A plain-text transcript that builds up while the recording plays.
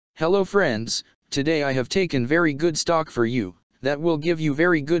Hello friends, today I have taken very good stock for you, that will give you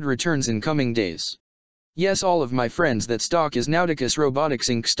very good returns in coming days. Yes, all of my friends, that stock is Nauticus Robotics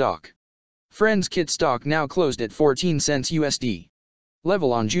Inc. stock. Friends, KITT stock now closed at 14 cents USD.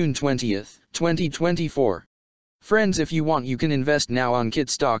 Level on June 20th, 2024. Friends, if you want you can invest now on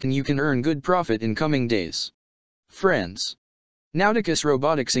KITT stock and you can earn good profit in coming days. Friends. Nauticus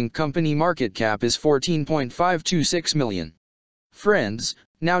Robotics Inc. company market cap is 14.526 million. Friends,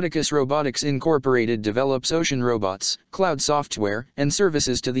 Nauticus Robotics Incorporated develops ocean robots, cloud software, and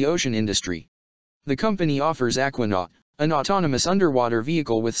services to the ocean industry. The company offers Aquanaut, an autonomous underwater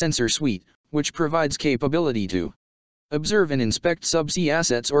vehicle with sensor suite, which provides capability to observe and inspect subsea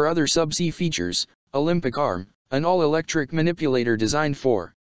assets or other subsea features, Olympic Arm, an all-electric manipulator designed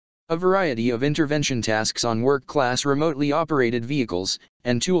for a variety of intervention tasks on work-class remotely operated vehicles,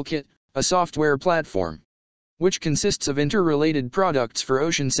 and Toolkit, a software platform which consists of interrelated products for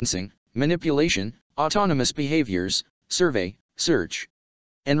ocean sensing, manipulation, autonomous behaviors, survey, search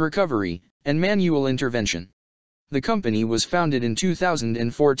and recovery, and manual intervention. The company was founded in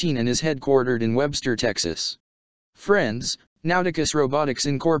 2014 and is headquartered in Webster, Texas. Friends, Nauticus Robotics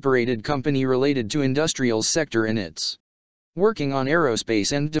Incorporated company related to industrial sector and its working on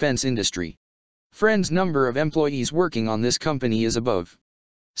aerospace and defense industry. Friends, number of employees working on this company is above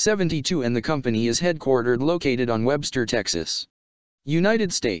 72 and the company is headquartered located on Webster, Texas,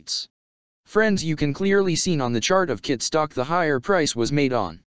 United States. Friends, you can clearly see on the chart of KITT stock the higher price was made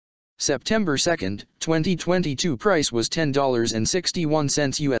on September 2, 2022. Price was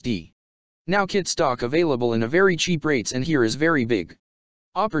 $10.61 USD. Now KITT stock available in a very cheap rates, and here is very big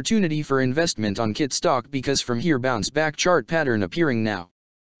opportunity for investment on KITT stock because from here bounce back chart pattern appearing now.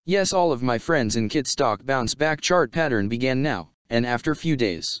 Yes, all of my friends, in KITT stock bounce back chart pattern began now. And after few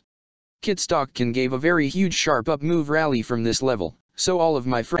days, KITT stock can give a very huge sharp up move rally from this level. So all of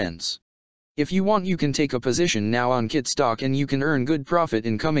my friends, if you want you can take a position now on KITT stock and you can earn good profit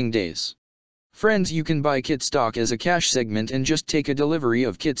in coming days. Friends, you can buy KITT stock as a cash segment and just take a delivery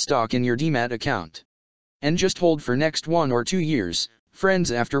of KITT stock in your demat account. And just hold for next 1 or 2 years.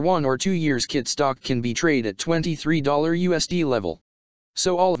 Friends, after 1 or 2 years KITT stock can be traded at $23 USD level.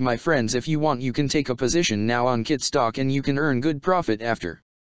 So all of my friends, if you want you can take a position now on KITT stock and you can earn good profit after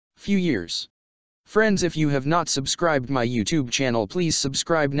few years. Friends, if you have not subscribed my YouTube channel, please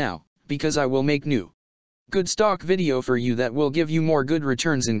subscribe now, because I will make new good stock video for you that will give you more good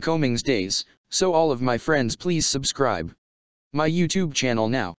returns in coming days. So all of my friends, please subscribe my YouTube channel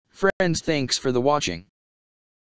now. Friends, thanks for the watching.